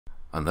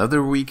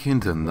Another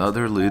weekend,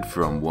 another loot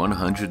from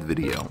 100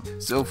 video.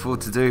 So for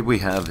today we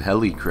have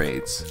heli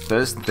crates.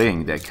 First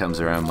thing that comes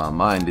around my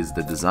mind is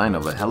the design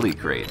of a heli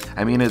crate.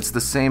 I mean, it's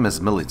the same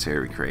as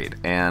military crate,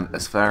 and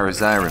as far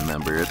as I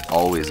remember, it's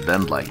always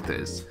been like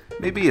this.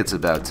 Maybe it's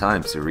about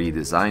time to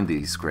redesign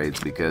these crates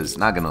because,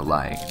 not gonna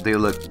lie, they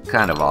look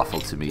kind of awful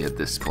to me at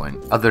this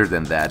point. Other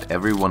than that,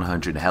 every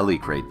 100 heli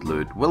crate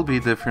loot will be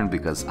different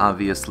because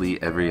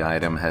obviously every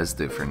item has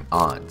different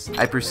odds.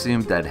 I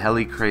presume that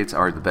heli crates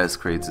are the best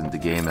crates in the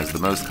game as the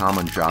most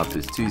common drop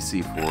is 2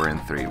 C4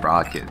 and 3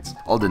 rockets,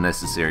 all the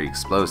necessary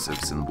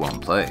explosives in one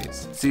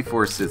place.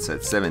 C4 sits at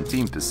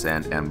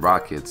 17% and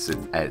rockets sit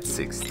at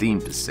 16%.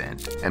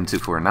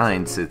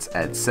 M249 sits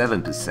at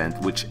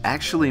 7%, which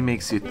actually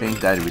makes you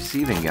think that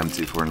receiving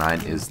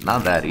M249 is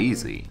not that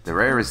easy. The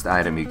rarest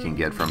item you can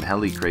get from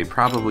heli crate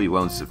probably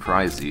won't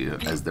surprise you,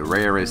 as the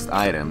rarest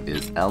item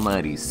is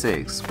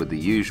L96 with the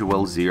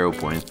usual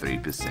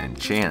 0.3%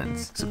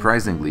 chance.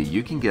 Surprisingly,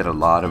 you can get a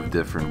lot of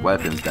different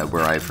weapons that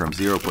vary from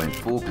 0.4%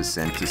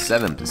 to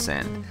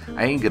 7%.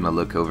 I ain't gonna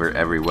look over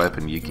every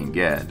weapon you can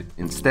get.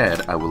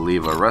 Instead, I will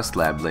leave a Rust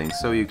Lab link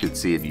so you could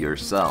see it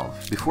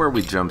yourself. Before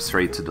we jump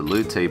straight to the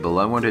loot table,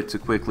 I wanted to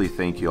quickly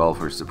thank you all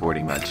for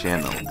supporting my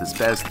channel. This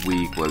past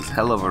week was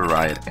hell of a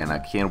ride, and I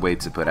can't wait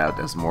to put out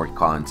as more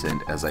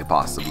content as I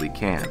possibly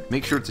can.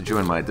 Make sure to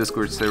join my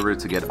Discord server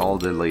to get all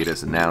the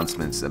latest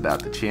announcements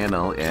about the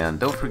channel, and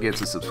don't forget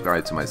to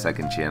subscribe to my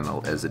second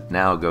channel as it's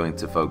now going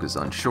to focus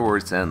on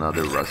shorts and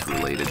other Rust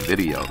related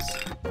videos.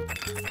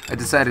 I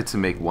decided to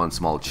make one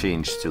small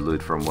change to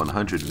loot from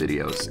 100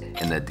 videos,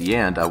 and at the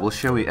end I will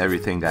show you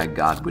everything I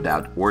got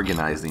without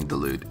organizing the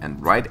loot,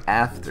 and right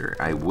after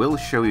I will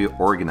show you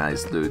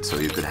organized loot so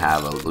you could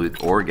have a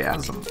loot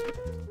orgasm.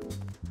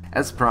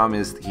 As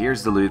promised,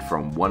 here's the loot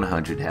from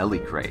 100 heli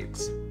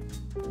crates.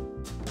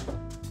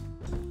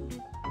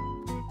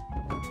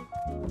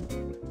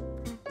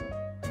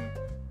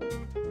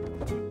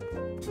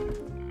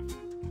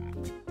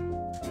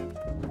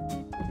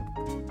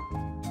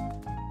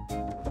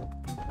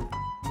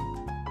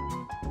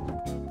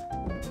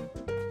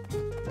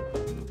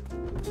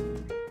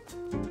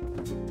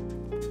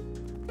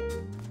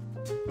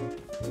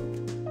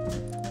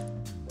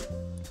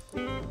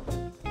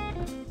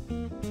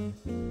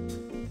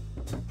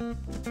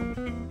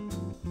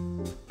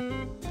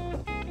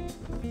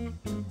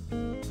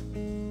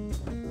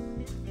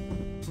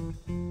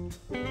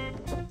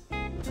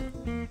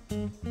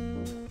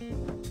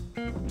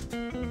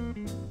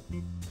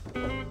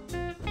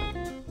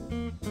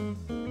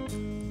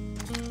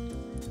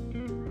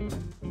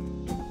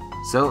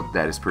 So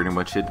that is pretty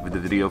much it with the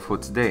video for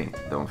today.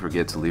 Don't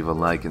forget to leave a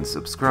like and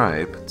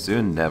subscribe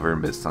to never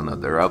miss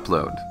another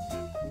upload.